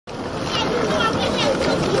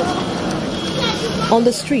On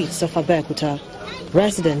the streets of Abeokuta,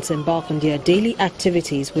 residents embark on their daily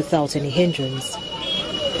activities without any hindrance.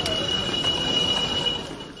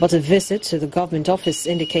 But a visit to the government office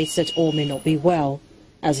indicates that all may not be well,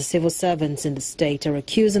 as the civil servants in the state are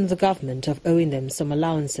accusing the government of owing them some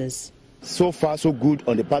allowances. So far, so good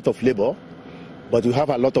on the part of Labour, but we have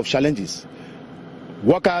a lot of challenges.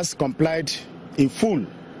 Workers complied in full.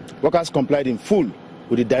 Workers complied in full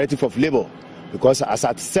with the directive of Labour, because as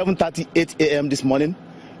at 7:38 a.m. this morning,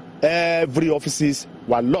 every offices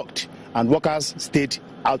were locked and workers stayed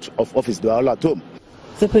out of office. They were all at home.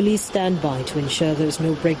 The police stand by to ensure there is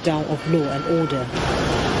no breakdown of law and order.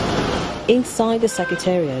 Inside the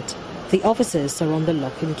secretariat, the officers are on the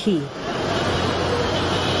lock and key.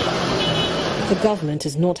 The government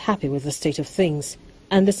is not happy with the state of things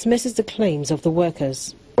and dismisses the claims of the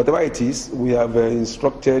workers. Whatever it is, we have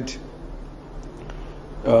instructed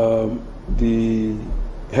the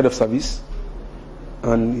head of service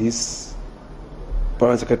and his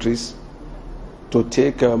permanent secretaries to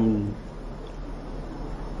take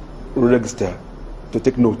register, to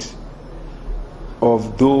take note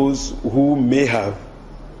of those who may have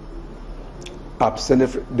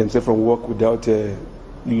absented themselves from work without a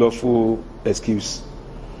lawful excuse,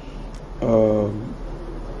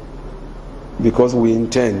 because we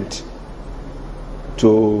intend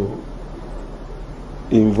to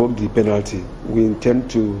invoke the penalty. We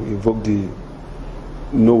intend to invoke the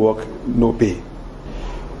no work, no pay.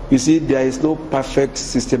 You see, there is no perfect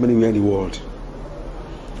system anywhere in the world.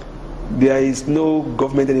 There is no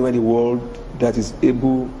government anywhere in the world that is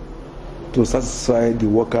able to satisfy the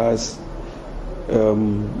workers'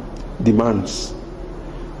 demands.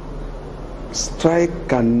 Strike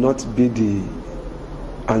cannot be the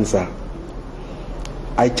answer.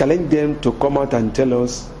 I challenge them to come out and tell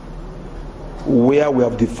us where we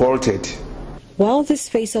have defaulted. While this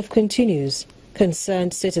face-off continues,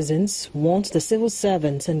 concerned citizens want the civil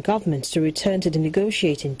servants and government to return to the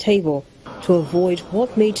negotiating table to avoid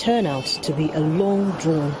what may turn out to be a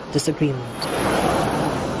long-drawn disagreement.